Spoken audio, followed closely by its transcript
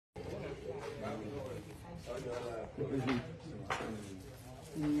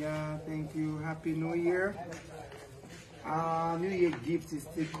Yeah, thank you. Happy New Year. New Year gift is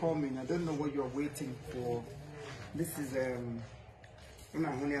still coming. I don't know what you're waiting for. This is MC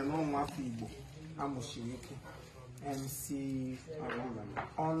Onumbano. MC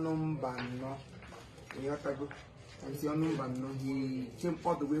Onumbano. He came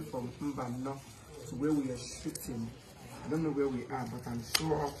all the way from Mbano to where we are shooting. I don't know where we are, but I'm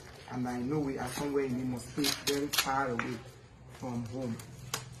sure and I know we are somewhere in Imo State, very far away from home.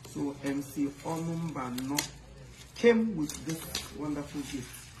 So MC Onumbano came with this wonderful gift.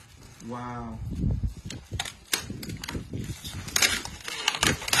 Wow.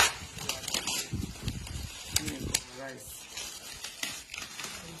 Rice.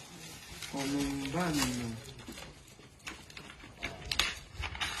 Onumbano.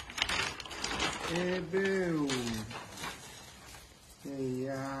 Ebeo.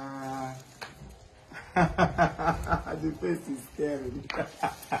 Yeah. The face is scary.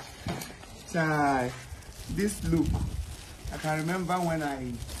 Chai. This look, I can remember when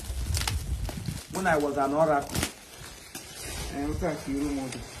I was an oracle. And also a hero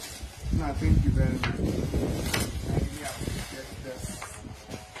model. No, thank you very much. I really appreciate this.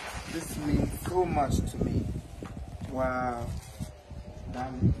 This means so much to me. Wow.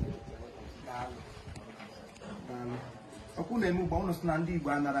 Damn. Okunemu ba ono na ndi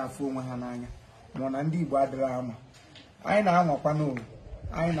Igbo anara afọ onwe ha n'anya ma na ndi Igbo adịra ama anyị na-anwakwa n'ụlọ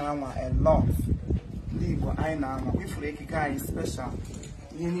anyị na-anwa a lot ndi Igbo anyị na-anwa ifuru ekike anyị special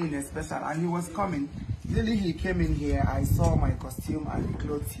ihe niile special and he was coming. Really, he came in here, I saw my costume and the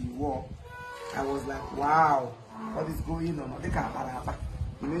clothes he wore. I was like, wow, what is going on?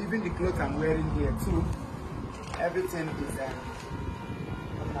 You know, even the clothes I'm wearing here too, everything is an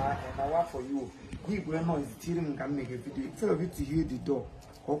for you. He will know is tearing can make a video. Instead of it to hear the door,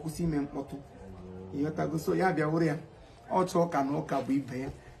 so yeah,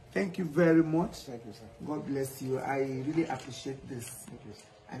 thank you very much. Thank you, sir. God bless you. I really appreciate this. Thank you, sir.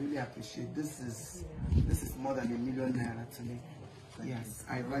 I really appreciate this. Is more than $1 million to me. Yes,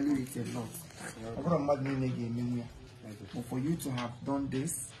 I value it a lot. But for you to have done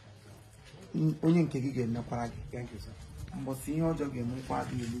this, thank you, sir. But for you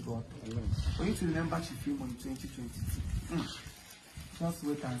to remember Chifimo in 2022, just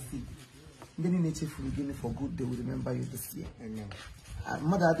wait and see. For good, they will remember you this year. Amen.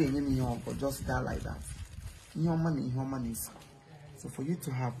 Mother didn't but just die like that. Your money. So for you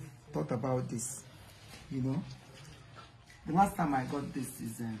to have thought about this, you know, the last time I got this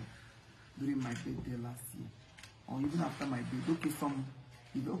is during my birthday last year, or even after my birthday.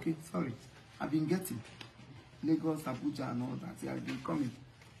 Okay, sorry, I've been getting Lagos, Abuja, and all that. Yeah, I've been coming,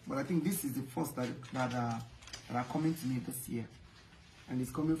 but I think this is the first that are coming to me this year, and it's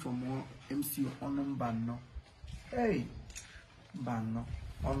coming from MC Onumbano. Hey, Bano,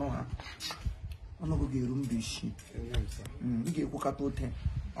 Onoha. I'm not going to get room this shit. You get cook at 10.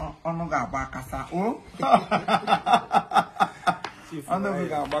 I'm not going to bakasa. Oh, I'm not going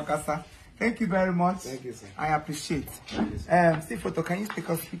to bakasa. Thank you very much. Thank you, sir. I appreciate. Thank you, sir. See photo. Can you take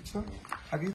us picture? Have you?